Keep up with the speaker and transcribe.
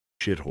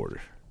shit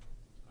hoarder.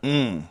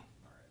 Mm.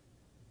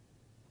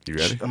 You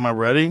ready? Am I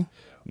ready?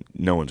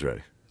 No one's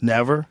ready.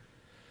 Never?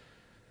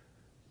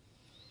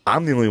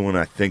 I'm the only one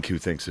I think who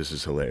thinks this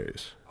is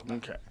hilarious.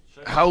 Okay.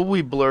 How will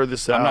we blur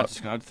this out?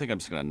 I think I'm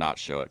just going to not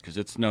show it because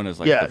it's known as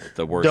like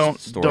the don't,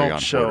 worst story on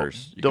show,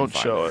 hoarders. Don't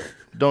show it.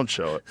 Don't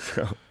show it.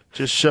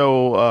 Just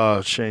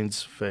show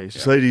Shane's face.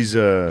 This lady's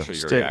Show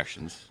your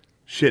reactions.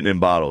 shitting in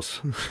bottles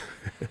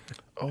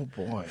Oh,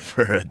 boy.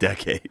 for a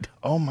decade.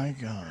 Oh, my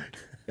God.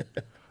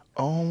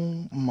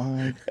 Oh,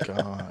 my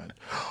God.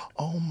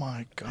 Oh,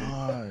 my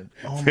God.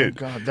 Oh, my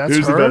God. That's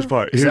here's her? the best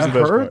part. Is Here's that the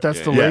best her? part. That's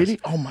the Yes. lady?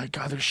 Oh, my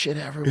God. There's shit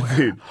everywhere.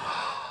 Dude.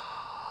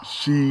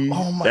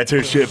 Oh my that's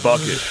her shit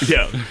bucket.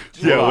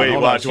 Yo, wait,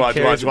 watch.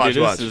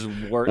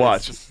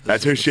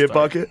 That's her shit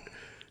bucket.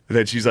 And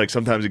then she's like,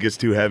 sometimes it gets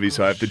too heavy,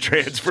 so I have to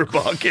transfer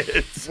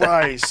buckets.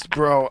 Christ,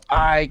 bro,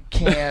 I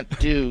can't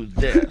do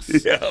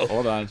this. Yo.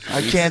 Hold on.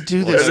 I can't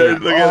do this.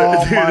 Look at her,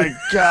 Oh dude. my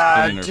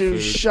God, her dude,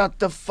 food. shut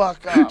the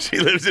fuck up. She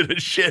lives in a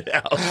shit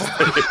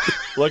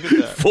house. Look at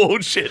that. Full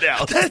shit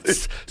house.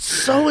 That's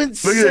so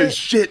insane. Look at this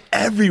shit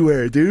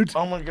everywhere, dude.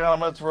 Oh my God, I'm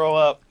gonna throw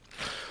up.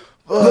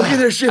 Look at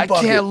her shit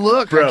bucket. I can't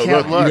look. Bro, I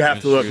can't look. You have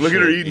to look. Look at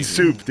her eating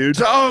soup, dude.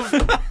 Oh,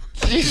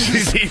 Jesus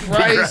She's eating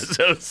Christ.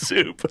 Progresso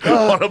soup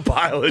on a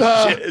pile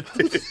of shit.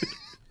 Dude.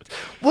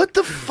 What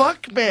the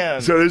fuck,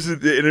 man? So this is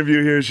the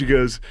interview here. She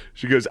goes,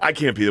 I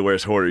can't be the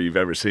worst hoarder you've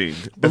ever seen.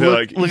 And they're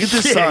like, look at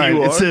this yeah, sign.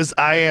 you It are. says,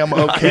 I am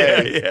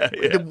okay.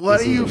 Yeah.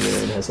 What are you?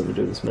 It has something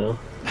to do with the smell.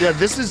 Yeah,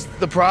 this is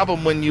the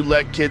problem when you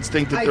let kids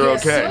think that I they're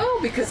guess okay.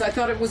 so, because I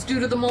thought it was due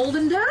to the mold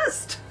and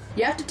dust.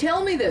 You have to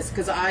tell me this,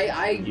 because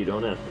You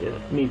don't have to.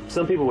 I mean,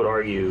 some people would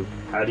argue,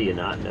 how do you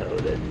not know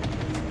that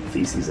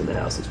feces in the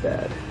house is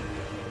bad?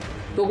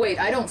 But wait,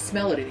 I don't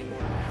smell it anymore.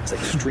 It's like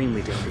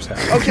extremely dangerous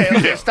habit.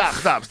 Okay,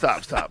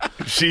 stop.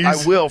 She's,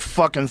 I will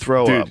fucking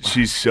throw dude, up.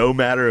 she's so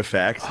matter of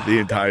fact the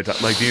entire time.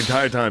 Like the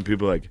entire time,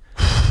 people are like,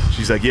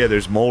 she's like, yeah,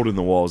 there's mold in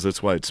the walls.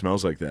 That's why it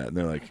smells like that. And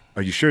they're like,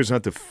 are you sure it's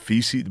not the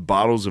feces,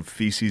 bottles of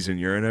feces and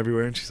urine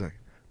everywhere? And she's like,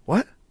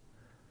 what?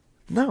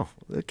 No,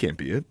 that can't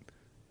be it.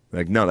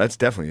 Like, no, that's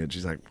definitely it.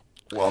 She's like,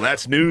 well,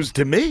 that's news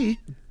to me.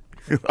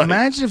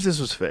 Imagine if this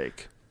was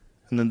fake,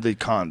 and then they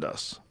conned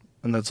us,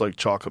 and that's like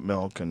chocolate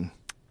milk and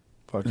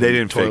fucking They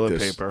didn't toilet fake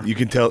this. paper. You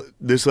can tell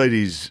this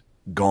lady's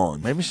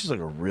gone. Maybe she's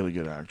like a really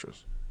good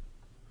actress.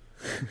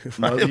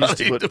 Mother used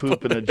to put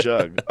poop in a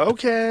jug.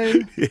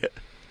 Okay.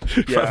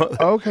 Yeah.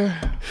 Okay.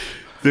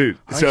 Dude,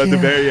 so I at the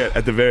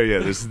can't. very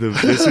end, this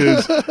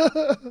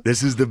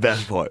is the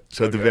best part.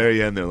 So at the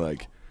very end, they're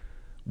like,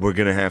 we're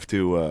gonna have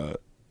to,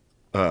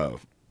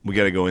 we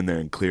got to go in there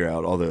and clear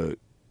out all the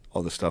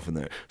stuff in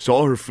there. So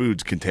all her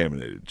food's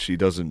contaminated. She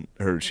doesn't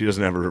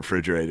have a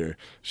refrigerator.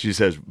 She just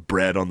has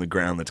bread on the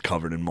ground that's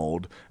covered in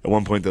mold. At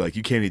one point, they're like,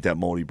 you can't eat that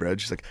moldy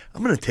bread. She's like,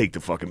 I'm gonna take the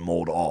fucking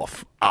mold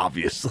off.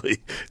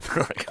 Obviously,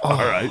 they're like, all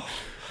right.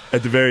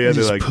 At the very end,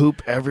 they're Just like,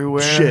 poop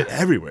everywhere. shit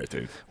everywhere,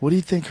 dude. What do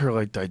you think her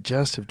like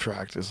digestive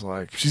tract is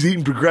like? She's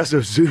eating Progresso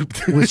soup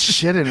dude. With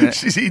shit in it.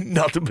 She's eating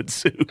nothing but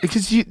soup.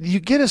 Because you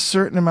get a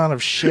certain amount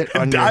of shit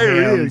on your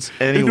Diarrhea hands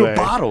into anyway.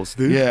 bottles,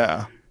 dude.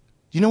 Yeah.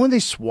 You know when they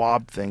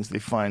swab things, they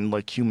find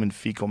like human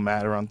fecal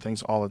matter on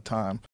things all the time.